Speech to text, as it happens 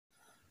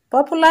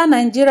Popular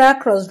Nigeria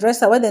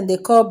crossdresser wey dem dey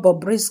call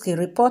Bobrisky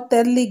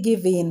reportedly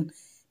give im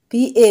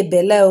PA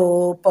belle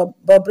o.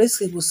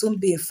 Bobrisky go soon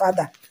be a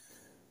father.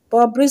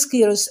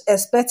 Bobrisky is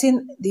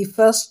expecting the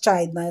first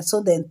child na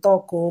so dem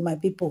tok o, my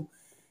pipo.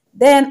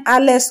 Den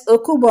Alex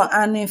Ekubo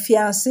and im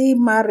fiancé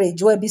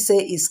marriage wey be say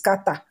e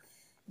scatter.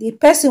 The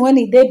person wey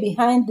e dey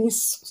behind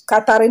dis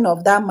scattering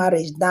of dat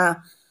marriage na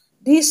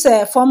dis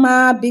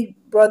former Big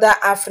Brother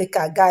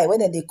Africa guy wey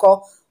dem dey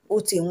call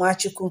Uti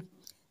Nwachukwu.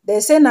 Dem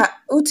say na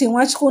Uti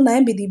Nwachukwu na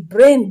im be the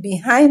brain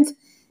behind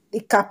the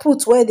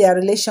kaput wey their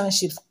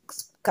relationship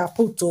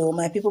kaput o.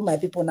 My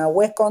pipo, na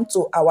welcome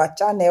to our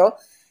channel.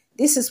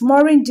 Dis is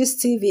Maureen Gist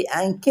TV,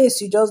 and in case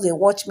you just dey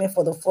watch me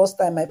for the first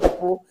time, my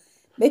pipo,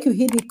 make you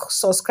hit the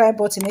subscribe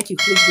button, make you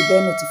click the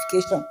bell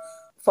notification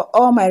for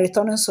all my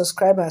returning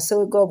subscribers. Say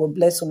God go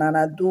bless una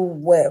and do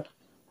well.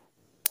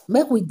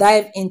 Make we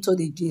dive into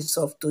the gist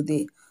of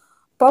today.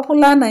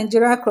 Popular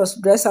Nigeria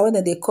crossdresser wey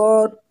dem dey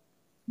call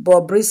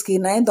Bobrisky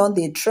na im don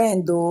dey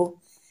trend o.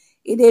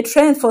 E dey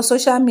trend for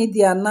social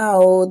media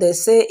now o. Dem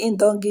say im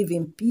don give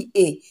im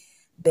PA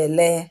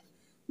belle.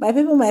 My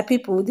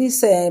pipo,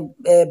 dis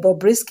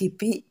Bobrisky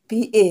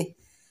PA,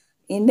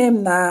 im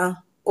name na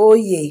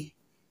Oye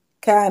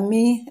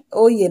Kami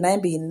Oye, na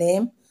im be im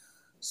name.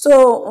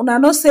 So una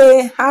know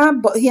say how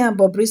he and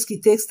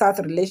Bobrisky take start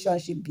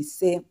relationship be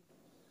say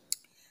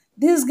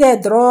dis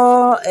girl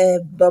draw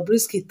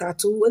Bobrisky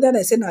tattoo, whether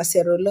dem say na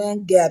Sierra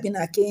Leone girl abi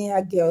na Kenya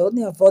girl,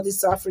 any of all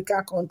dis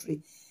African country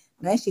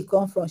na she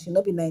come from. She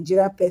no be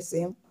Nigeria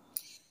person.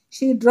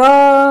 She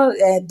draw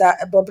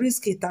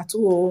Bobrisky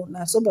tattoo o.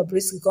 Na so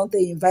Bobrisky come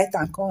take invite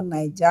am come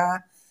Naija.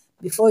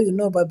 Before you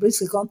know,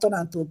 Bobrisky come turn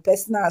am to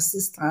personal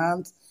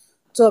assistant.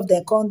 Two of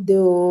dem come dey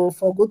o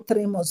for good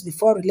 3 months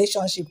before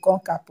relationship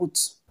come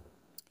kaput.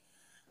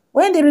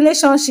 When the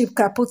relationship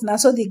kaput, na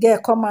so the girl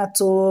come out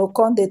to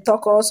come dey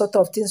talk all sort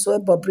of things wey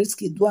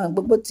Bobrisky do am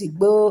gbogbo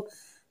tigbo.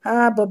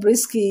 How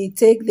Bobrisky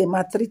take dey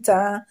maltreat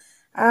am,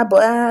 how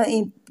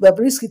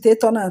Bobrisky take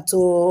turn am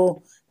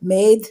to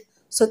maid,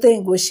 so tey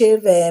im go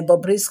shave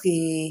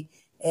Bobrisky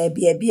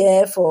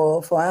bear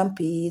for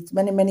armpit,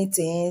 many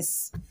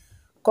things.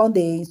 Come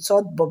dey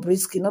insult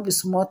Bobrisky, no be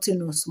small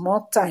thing o,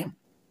 small time.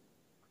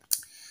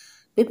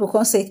 People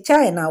come say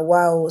chai na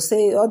wow,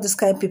 say all dis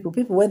kind people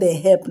wey dey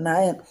help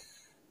na.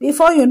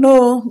 Before you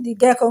know, the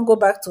girl come go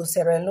back to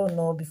Sierra Leone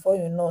o. Before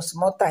you know,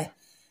 small time,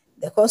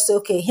 dem come say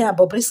okay, here and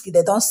Bobrisky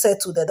dem don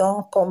settle, dem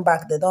don come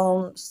back, dem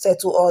don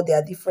settle all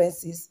their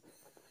differences.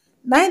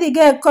 Na the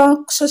girl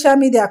come social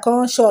media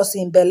come show us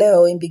im belle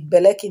o, im big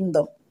belle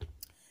kingdom.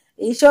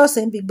 E show us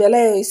im big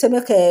belle. E say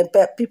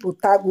make people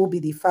tag who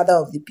be the father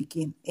of the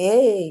pikin.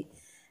 Hey,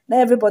 now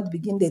everybody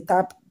begin dey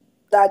tag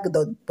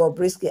the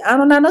Bobrisky.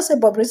 And una know say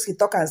Bobrisky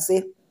talk and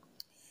say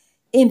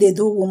im dey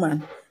do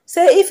woman.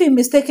 Say if he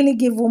mistakenly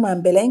give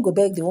woman belle, im go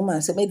beg the woman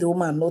say make the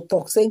woman no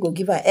talk. Say im go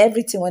give her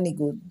everything when he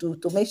go do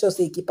to make sure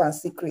say he keep am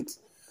secret.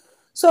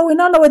 So we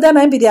no know whether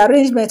na im be the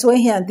arrangement wey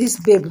he and this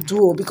babe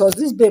do o, because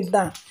this babe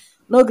now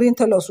no gree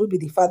tell us who be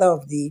the father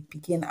of the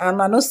pikin. And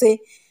I know say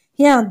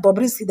he and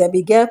Bobrisky dem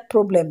be get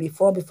problem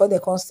before dem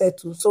come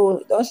settle.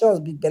 So don show us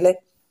big belle.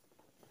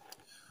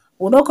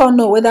 We no come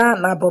know whether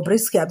na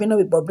Bobrisky abi no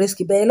be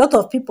Bobrisky, but a lot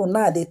of people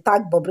now dey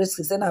tag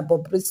Bobrisky say na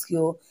Bobrisky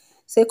o.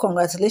 Say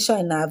congratulations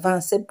in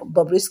advance. Say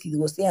Bobrisky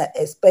go still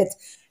expect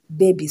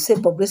baby. Say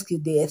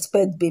Bobrisky dey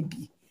expect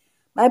baby.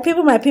 My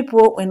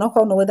people, we no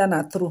come know whether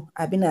na true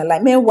abi na lie.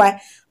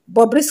 Meanwhile,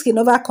 Bobrisky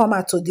never come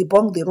out to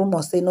debunk the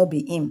rumor say no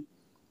be him.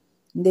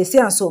 They say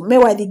and so.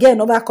 Meanwhile, the girl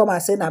never come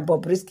and say na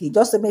Bobrisky.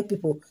 Just to make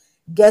people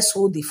guess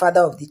who the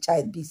father of the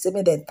child be. Say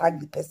make dem tag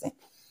the person.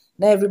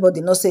 Now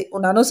everybody know say,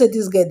 una know say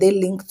this girl dey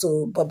linked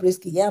to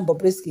Bobrisky. Yeah, and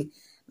Bobrisky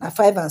na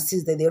 5 and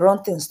 6. They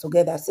run things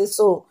together. Say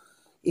so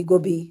it go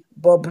be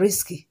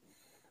Bobrisky.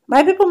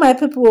 My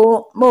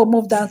people, more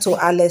move down to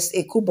Alex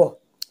Ekubo.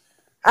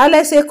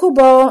 Alex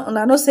Ekubo,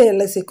 una know say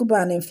Alex Ekubo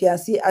and im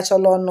fiancé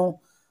Acholonu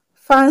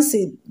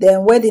fancy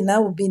dem wedding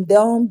now. We been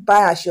done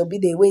by Ashobi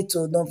the way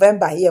to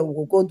November here.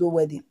 We go do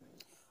wedding.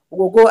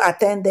 We go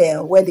attend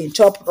the wedding,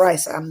 chop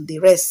rice and the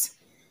rest.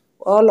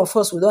 All of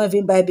us, we don't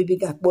even buy baby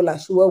gakbola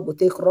shoe. We go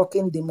take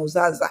rocking the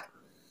mozaza.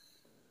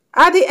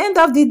 At the end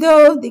of the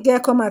day, the girl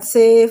come and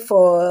say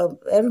for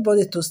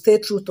everybody to stay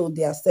true to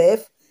their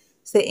self.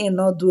 Say ain't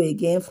not do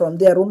again. From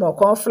there, rumor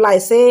come fly.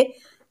 Say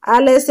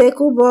Alex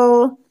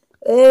Ekubo,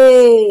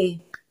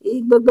 hey,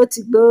 igbo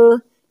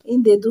tigbo,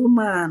 in the do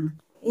man,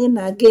 in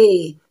a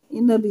gay,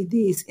 in no be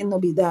this, in no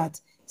be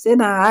that. Say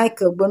na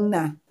Ike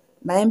Ogbonna,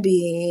 na him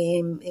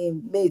be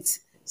him mate.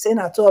 Say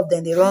na 2 of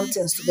them they run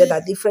things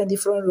together, different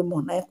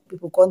rumor. Now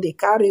people come they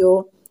carry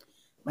o,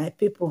 my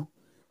people.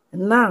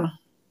 Now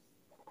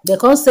they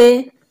come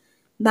say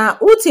na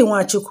Uti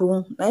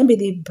Nwachukwu na him be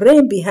the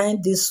brain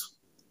behind this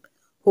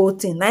whole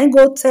thing. Now him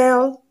go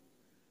tell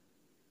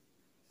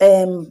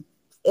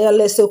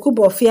Alex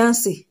Ekubo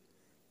fiancé,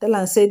 tell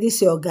am say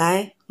this your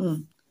guy.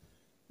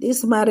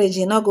 This marriage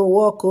e no go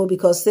work o,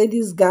 because say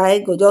this guy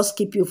go just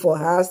keep you for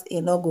house. E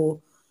no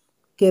go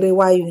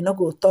kerewa you, e no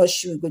go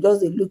touch you. E go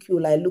just dey look you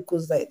like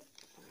lucozade.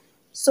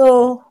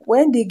 So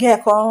when the girl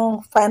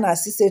come find her,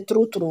 see say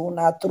true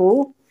na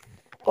true,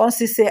 come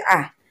see say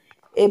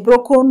a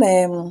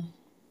broken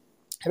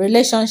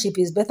relationship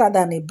is better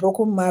than a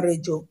broken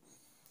marriage. Oh,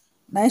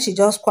 now she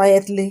just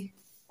quietly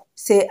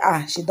say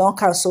she don't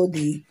cancel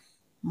the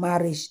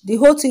marriage. The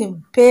whole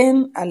thing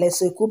pain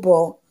Alex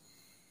Ekubo.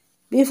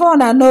 Before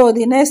una know,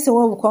 the next thing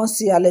wey we come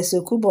see Alex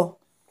Ekubo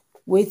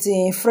with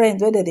im friend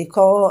wey dem dey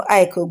call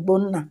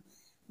Ekubo.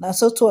 Na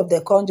so two of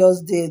dem come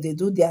just dey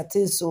do their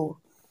things. So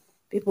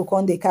people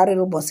come dey carry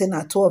rumor say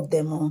na two of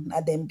dem o,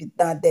 na dem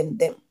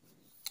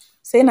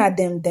say na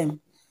dem.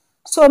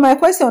 So my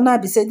question now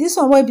be say this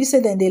one wey be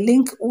say dem dey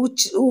link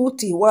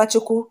Uti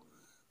Nwachukwu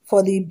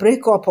for the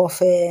breakup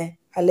of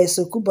Alex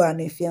Ekubo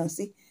and im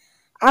fiancé.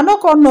 I no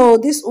come know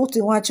this Uti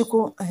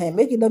Nwachukwu,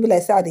 make e no be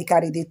like say I dey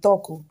carry dey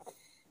talk o.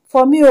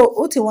 For me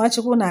Uti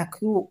Nwachukwu na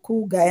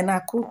cool guy,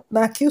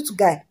 na cute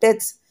guy,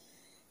 but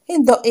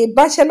a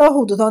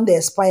bachelorhood don dey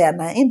expire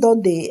now. Him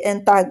don dey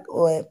enter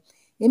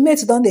im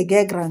mate don dey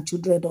get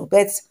grandchildren o,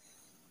 but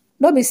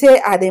no be say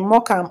I dey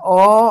mock am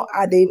or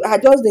I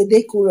just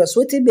dey curious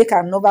wetin make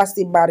am never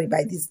still marry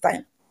by this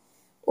time.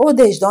 Old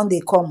age don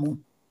dey come o.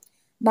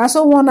 Na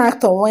so one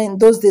actor when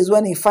those days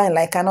when he fine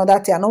like another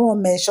thing, I no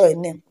wan mention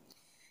him name.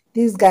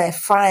 This guy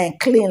fine,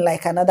 clean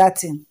like another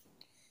thing.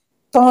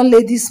 Turn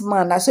ladies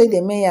man, na so e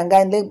dey make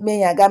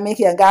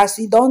yanga as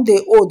he don dey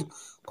old,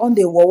 come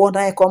dey work,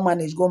 now he come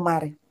manage go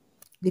marry.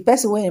 The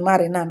person wey he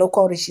marry now no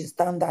come reach his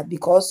standard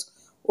because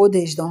old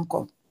age don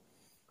come.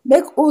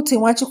 Make Uti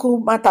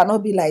Nwachukwu matter no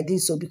be like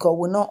this o, because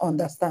we no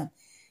understand.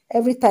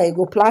 Every time he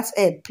go plait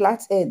head,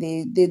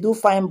 they do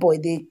fine boy,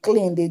 they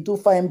clean, they do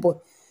fine boy.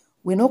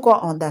 We no come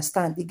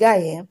understand. The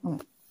guy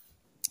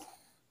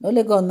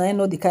only God na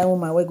know the kind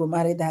woman wey go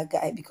marry that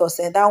guy, because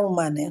that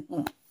woman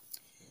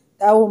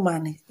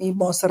he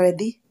must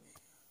ready.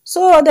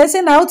 So they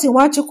say na Uti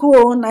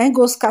Nwachukwu na him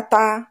go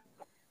scatter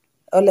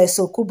Alex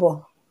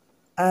Ekubo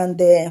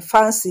and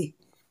fancy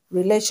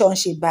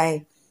relationship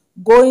by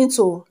going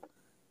to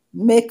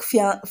make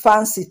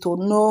fancy to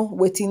know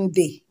wetin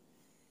dey.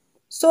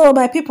 So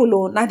my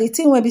people na the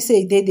thing wey be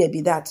say e dey there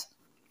be that.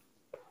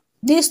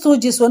 These two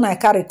gist when I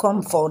carry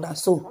come for na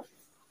so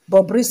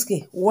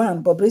Bobrisky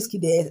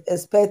dey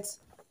expect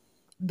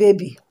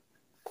baby.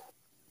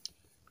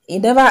 We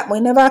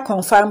never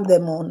confirm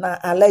them na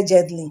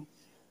allegedly.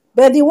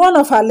 But the one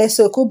of Alex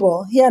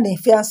Ekubo, he and im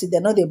fiancé, they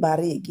no dey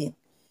marry again.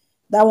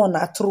 That one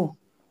na true.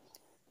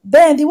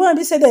 Then the one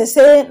be say they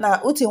say na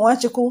Uti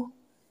Nwachukwu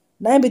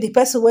na be the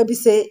person wey be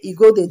say e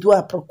go dey do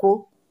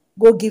aproko,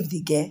 go give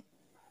the girl.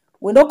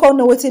 We no come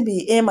know wetin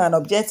be aim and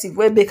objective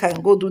wey make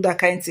am go do that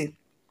kind thing.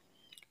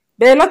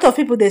 But a lot of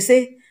people they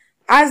say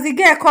as the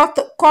girl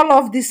call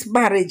off this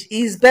marriage,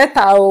 is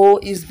better oh,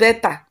 is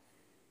better.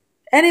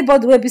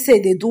 Anybody wey be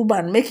say they do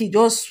man, make e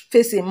just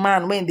face a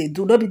man when they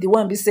do. No be the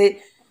one be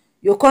say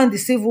you can't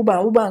deceive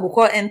woman go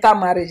call enter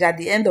marriage at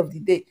the end of the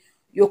day.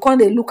 You can't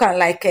they look at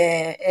like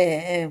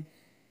they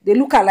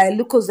look at like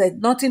look like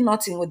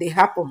nothing will they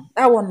happen.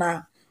 That one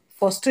na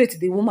frustrate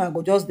the woman,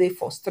 go just dey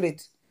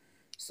frustrate.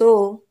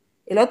 So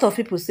a lot of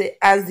people say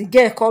as the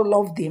girl call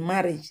off the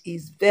marriage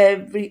is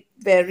very,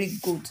 very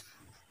good.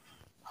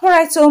 All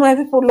right, so my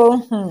people,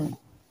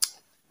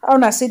 how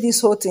una see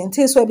this whole thing?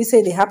 Things wey be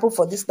say they happen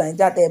for this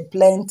Naija, dem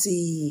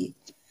plenty.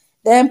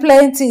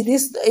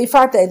 This, in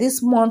fact,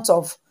 this month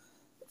of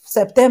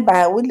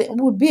September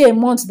will be a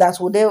month that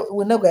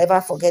we no go ever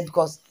forget,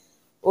 because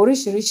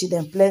orishi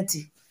them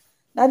plenty.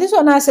 Now this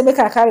one I say make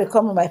I carry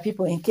come my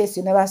people, in case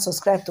you never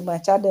subscribe to my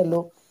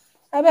channel.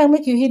 I beg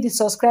make you hit the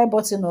subscribe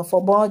button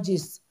for more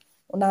gist.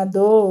 Una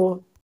do.